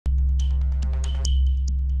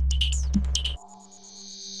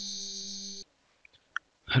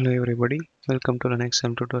Hello everybody, welcome to the next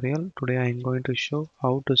SEM tutorial. Today I am going to show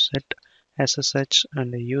how to set SSH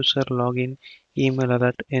and user login email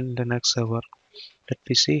alert in Linux server. Let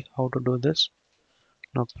me see how to do this.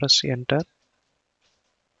 Now press enter.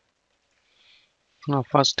 Now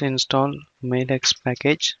first install mailx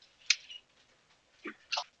package.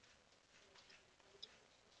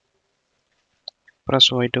 Press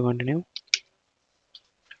Y to continue.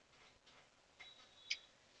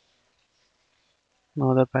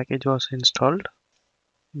 Now the package was installed.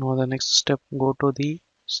 Now the next step, go to the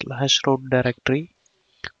 /root directory.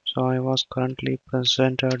 So I was currently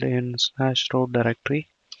presented in /root directory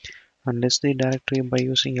and list the directory by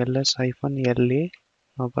using ls-la.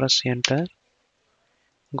 Now press enter.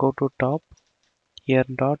 Go to top. Here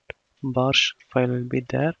 .barsh file will be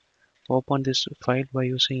there. Open this file by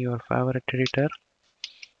using your favorite editor.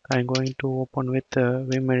 I'm going to open with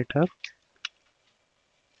Vim editor.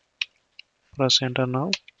 Press enter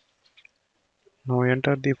now. Now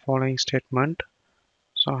enter the following statement.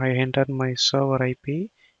 So I entered my server IP.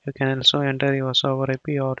 You can also enter your server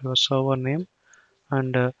IP or your server name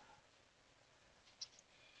and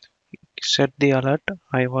set the alert.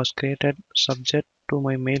 I was created subject to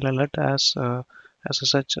my mail alert as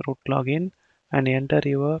SSH root login and enter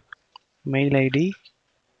your mail ID.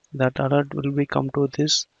 That alert will be come to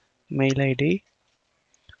this mail ID.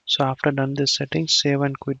 So after done this settings, save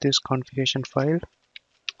and quit this configuration file.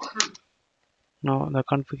 Now the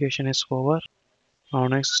configuration is over. Now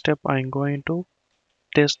next step, I'm going to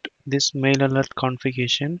test this mail alert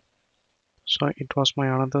configuration. So it was my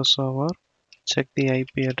another server. Check the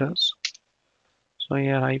IP address. So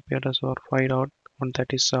here IP address was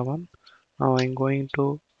 5.137. Now I'm going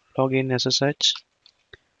to log in SSH.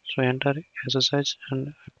 So enter SSH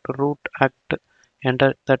and root act.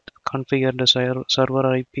 Enter that configure the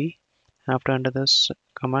server IP. After enter this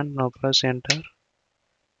command, now press enter.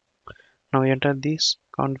 Now enter this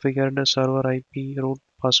configured server IP root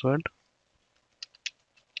password.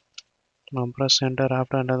 Now press enter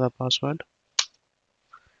after enter the password.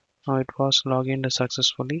 Now it was logged in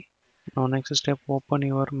successfully. Now next step, open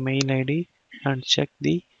your mail ID and check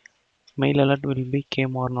the mail alert will be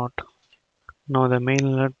came or not. Now the mail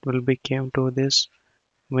alert will be came to this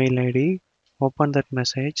mail ID. Open that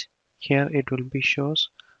message. Here it will be shows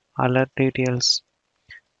alert details.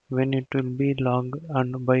 When it will be logged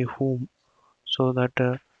and by whom. So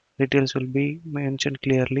that details will be mentioned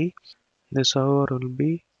clearly. The server will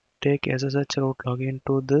be take SSH root login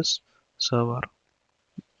to this server.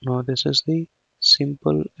 Now this is the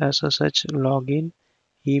simple SSH login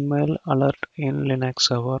email alert in Linux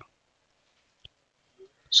server.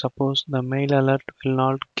 Suppose the mail alert will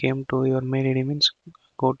not came to your mail ID means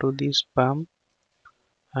go to the spam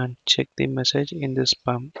and check the message in the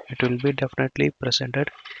spam. It will be definitely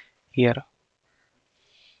presented here.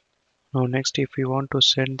 Now next, if you want to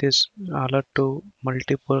send this alert to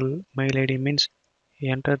multiple mail ID means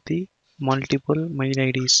enter the multiple mail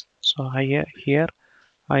IDs. So here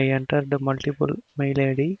I entered the multiple mail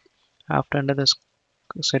ID. After enter the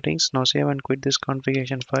settings, now save and quit this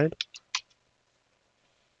configuration file.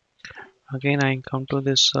 Again I come to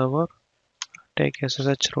this server, take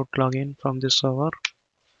SSH root login from this server,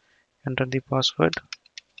 enter the password,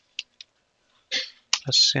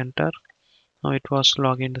 press enter. Now it was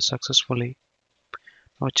logged in successfully.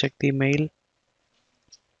 Now check the mail.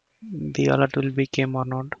 The alert will be came or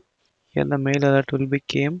not. Here the mail alert will be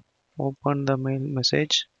came. Open the mail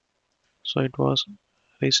message. So it was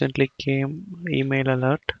recently came email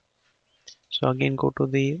alert. So again go to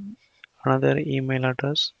the another email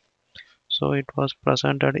address. So it was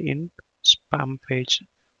presented in spam page.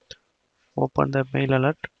 Open the mail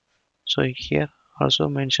alert. So here also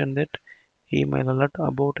mention that email alert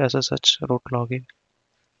about SSH root login.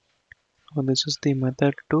 So this is the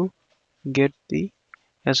method to get the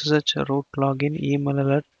SSH root login email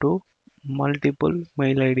alert to multiple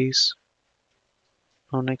mail IDs.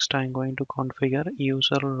 Now next I'm going to configure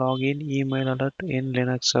user login email alert in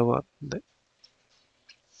Linux server.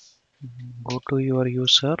 Go to your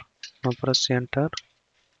user. Now press enter.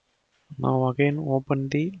 Now again open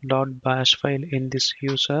the .bash file in this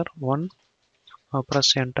user one. Now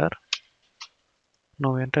press enter.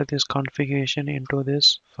 Now enter this configuration into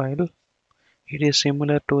this file. It is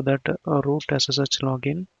similar to that root SSH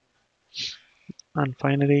login. And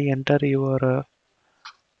finally enter your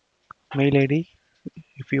mail ID.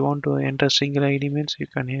 If you want to enter single ID means you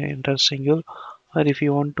can enter single, or if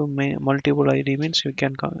you want to multiple ID means you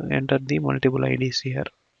can enter the multiple IDs here.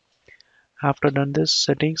 After done this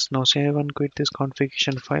settings, now save and quit this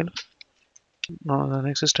configuration file. Now the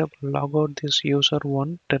next step, log out this user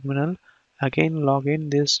one terminal. Again log in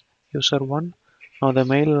this user one. Now the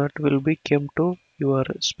mail alert will be came to your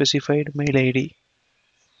specified mail ID.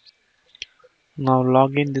 Now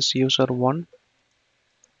log in this user 1.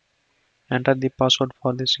 Enter the password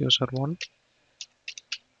for this user 1.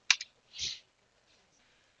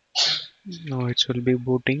 Now it will be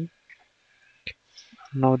booting.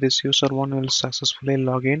 Now this user 1 will successfully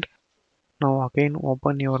log in. Now again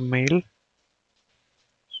open your mail.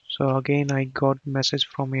 So again I got message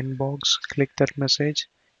from inbox. Click that message.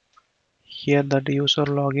 Here that user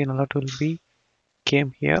login alert will be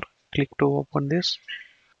came here. Click to open this.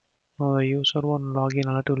 Now the user 1 login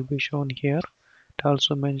alert will be shown here. It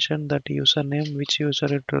also mentioned that username, which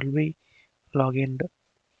user it will be logged.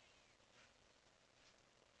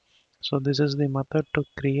 So this is the method to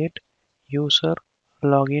create user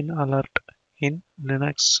login alert in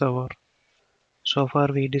Linux server. So far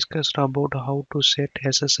we discussed about how to set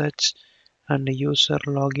SSH and user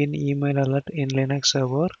login email alert in Linux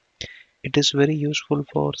server. It is very useful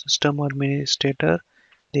for system administrator.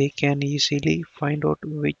 They can easily find out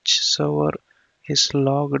which server is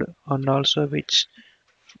logged and also which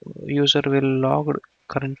user will logged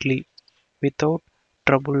currently without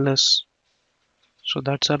troubleless. So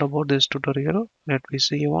that's all about this tutorial. Let me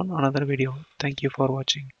see you on another video. Thank you for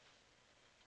watching.